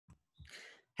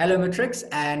Hello Matrix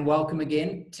and welcome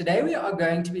again. Today we are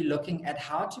going to be looking at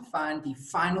how to find the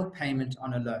final payment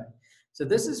on a loan. So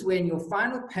this is when your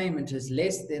final payment is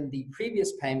less than the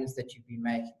previous payments that you've been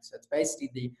making. So it's basically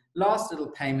the last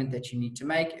little payment that you need to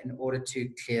make in order to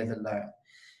clear the loan.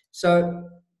 So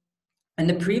in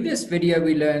the previous video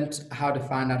we learned how to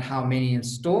find out how many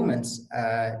installments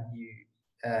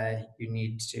you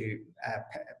need to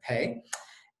pay.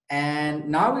 And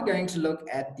now we're going to look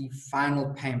at the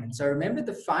final payment. So remember,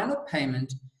 the final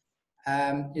payment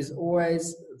is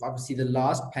always obviously the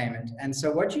last payment. And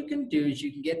so what you can do is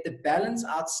you can get the balance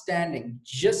outstanding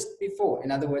just before.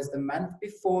 In other words, the month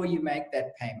before you make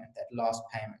that payment, that last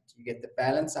payment, you get the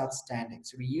balance outstanding.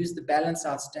 So we use the balance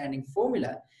outstanding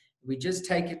formula. We just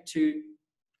take it to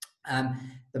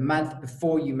the month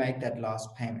before you make that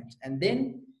last payment. And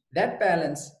then that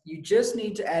balance, you just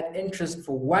need to add interest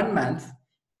for 1 month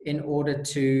in order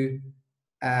to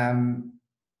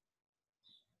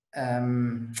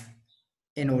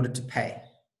pay,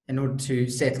 in order to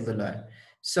settle the loan.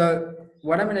 So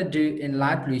what I'm going to do in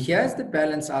light blue, here's the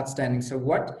balance outstanding. So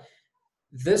what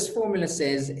this formula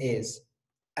says is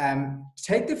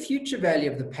take the future value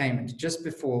of the payment just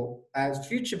before,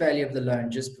 future value of the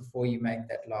loan just before you make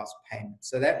that last payment.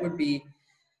 So that would be,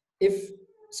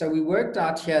 so we worked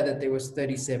out here that there was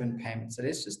 37 payments. So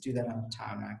let's just do that on the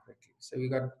timeline quickly. So we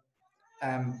got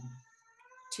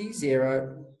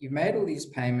T0, you've made all these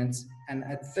payments, and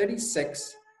at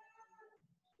 36,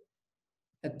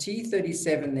 at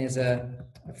T37, there's a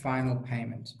final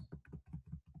payment.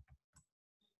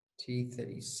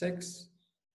 T36,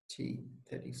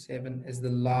 T37 is the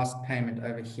last payment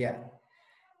over here.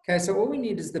 Okay, so all we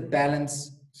need is the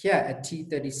balance here at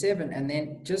T37, and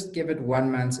then just give it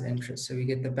 1 month's interest. So we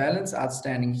get the balance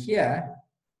outstanding here.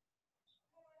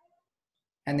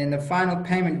 And then the final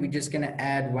payment, we're just going to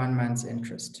add 1 month's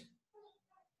interest,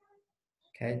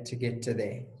 okay, to get to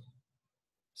there.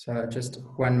 So just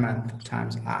 1 month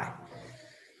times I.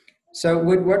 So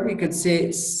what we could say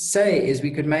is we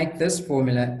could make this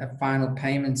formula a final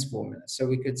payments formula. So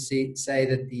we could say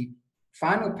that the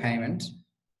final payment,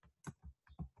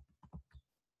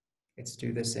 let's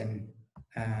do this in,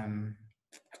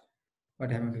 what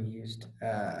haven't we used?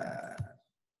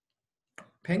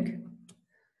 Pink.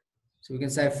 So we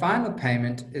can say final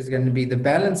payment is going to be the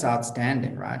balance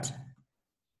outstanding, right?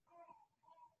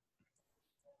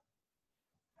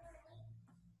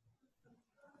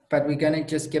 But we're going to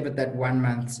just give it that 1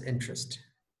 month's interest.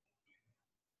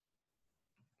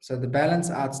 So the balance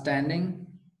outstanding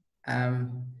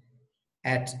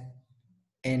at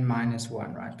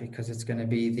n-1, right? Because it's going to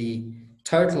be the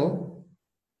total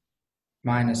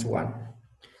minus 1.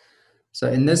 So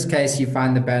in this case, you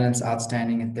find the balance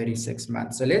outstanding at 36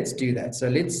 months. So let's do that. So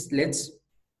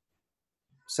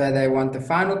so they want the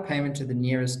final payment to the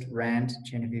nearest rand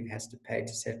Genevieve has to pay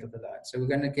to settle the loan. So we're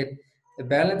going to get the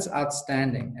balance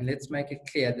outstanding, and let's make it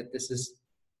clear that this is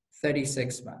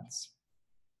 36 months.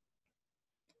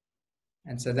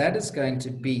 And so that is going to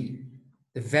be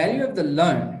the value of the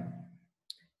loan,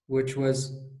 which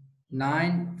was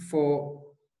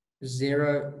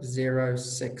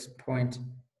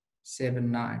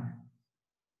 94006.79.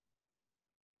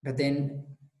 But then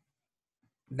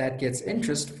that gets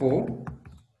interest for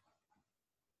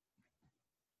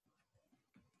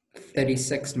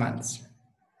 36 months.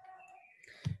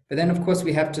 But then, of course,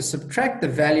 we have to subtract the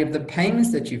value of the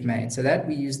payments that you've made. So that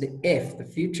we use the F, the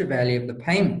future value of the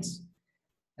payments.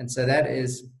 And so that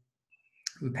is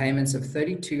payments of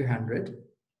 3,200,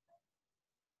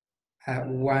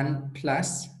 1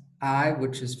 plus I,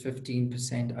 which is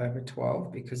 15% over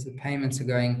 12, because the payments are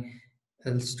going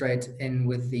straight in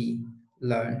with the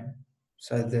loan.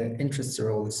 So the interests are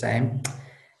all the same.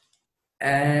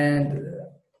 And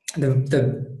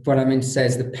what I meant to say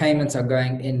is the payments are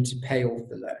going in to pay off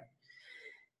the loan.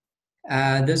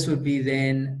 This would be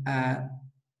then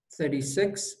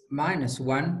 36 minus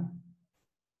 1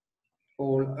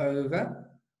 all over.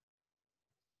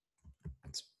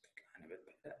 Let's line a bit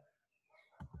better.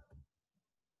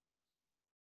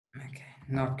 Okay,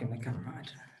 not going to come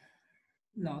right.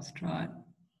 Last try.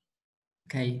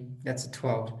 Okay, that's a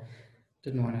 12.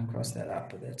 Didn't want to cross that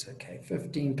up, but that's okay.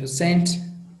 15%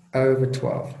 over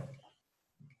 12.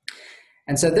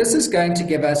 And so this is going to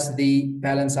give us the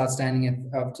balance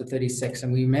outstanding up to 36.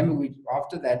 And we remember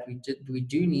after that, we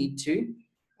do need to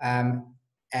add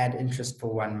interest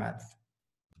for 1 month.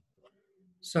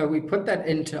 So we put that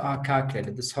into our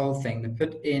calculator, this whole thing. We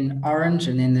put in orange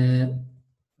and then the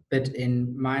bit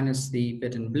in minus the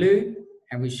bit in blue,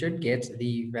 and we should get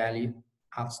the value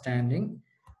outstanding.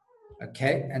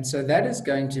 Okay, and so that is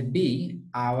going to be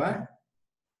our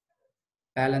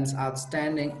balance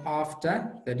outstanding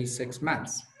after 36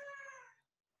 months.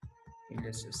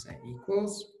 Let's just say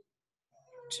equals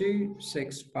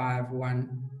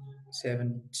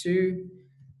 265172,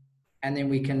 and then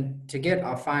we can, to get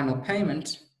our final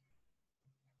payment,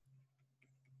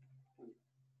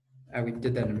 we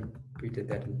did that in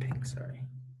pink, sorry.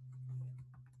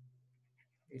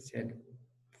 We said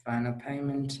final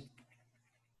payment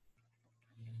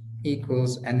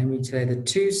equals, and then we say the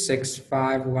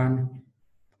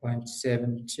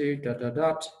 2651.72 dot dot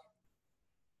dot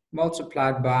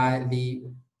multiplied by the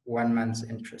 1 month's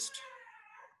interest.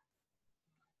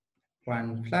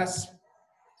 1 plus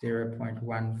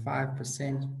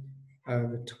 0.15%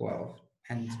 over 12,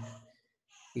 and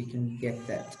we can get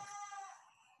that.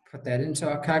 Put that into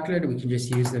our calculator. We can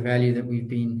just use the value that we've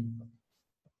been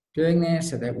doing there.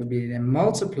 So that would be then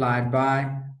multiplied by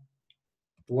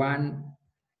 1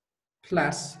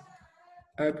 plus,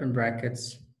 open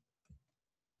brackets,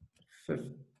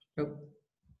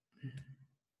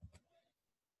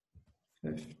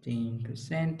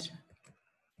 15%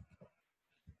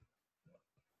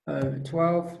 over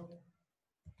 12.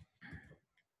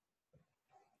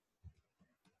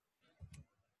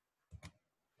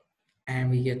 And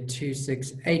we get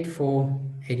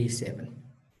 2684.87.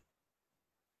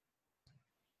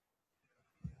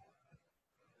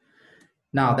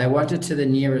 Now they want it to the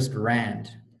nearest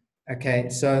rand. Okay,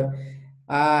 so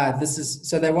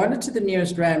so they want it to the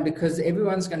nearest rand because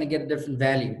everyone's going to get a different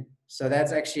value. So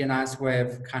that's actually a nice way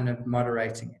of kind of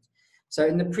moderating it. So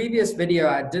in the previous video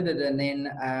I did it, and then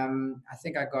I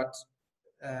think I got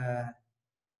a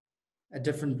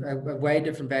way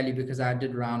different value because I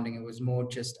did rounding. It was more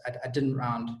just, I didn't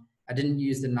round. I didn't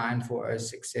use the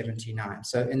 940679.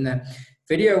 So in the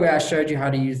video where I showed you how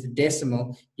to use the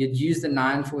decimal, you'd use the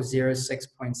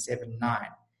 9406.79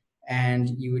 and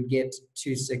you would get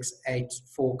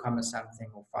 2684 comma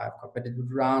something or 5, but it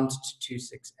would round to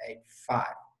 2685.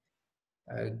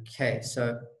 Okay,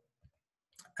 so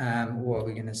what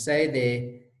we're going to say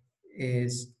there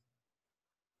is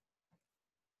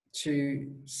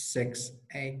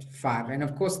 2685, and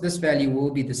of course this value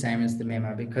will be the same as the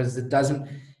memo because it doesn't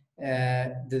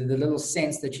the little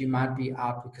cents that you might be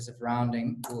out because of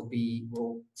rounding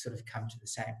will sort of come to the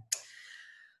same.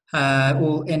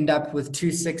 We'll end up with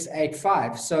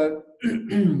 2685. So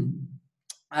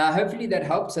hopefully that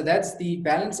helps. So that's the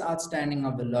balance outstanding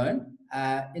of the loan.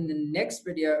 In the next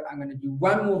video I'm going to do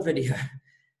one more video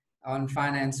on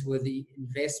finance with the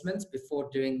investments before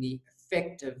doing the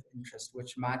effective interest,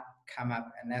 which might come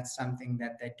up, and that's something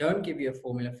that they don't give you a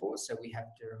formula for, so we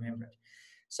have to remember it.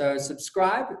 So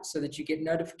subscribe so that you get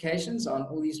notifications on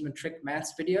all these Matric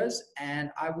Maths videos,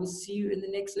 and I will see you in the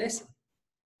next lesson.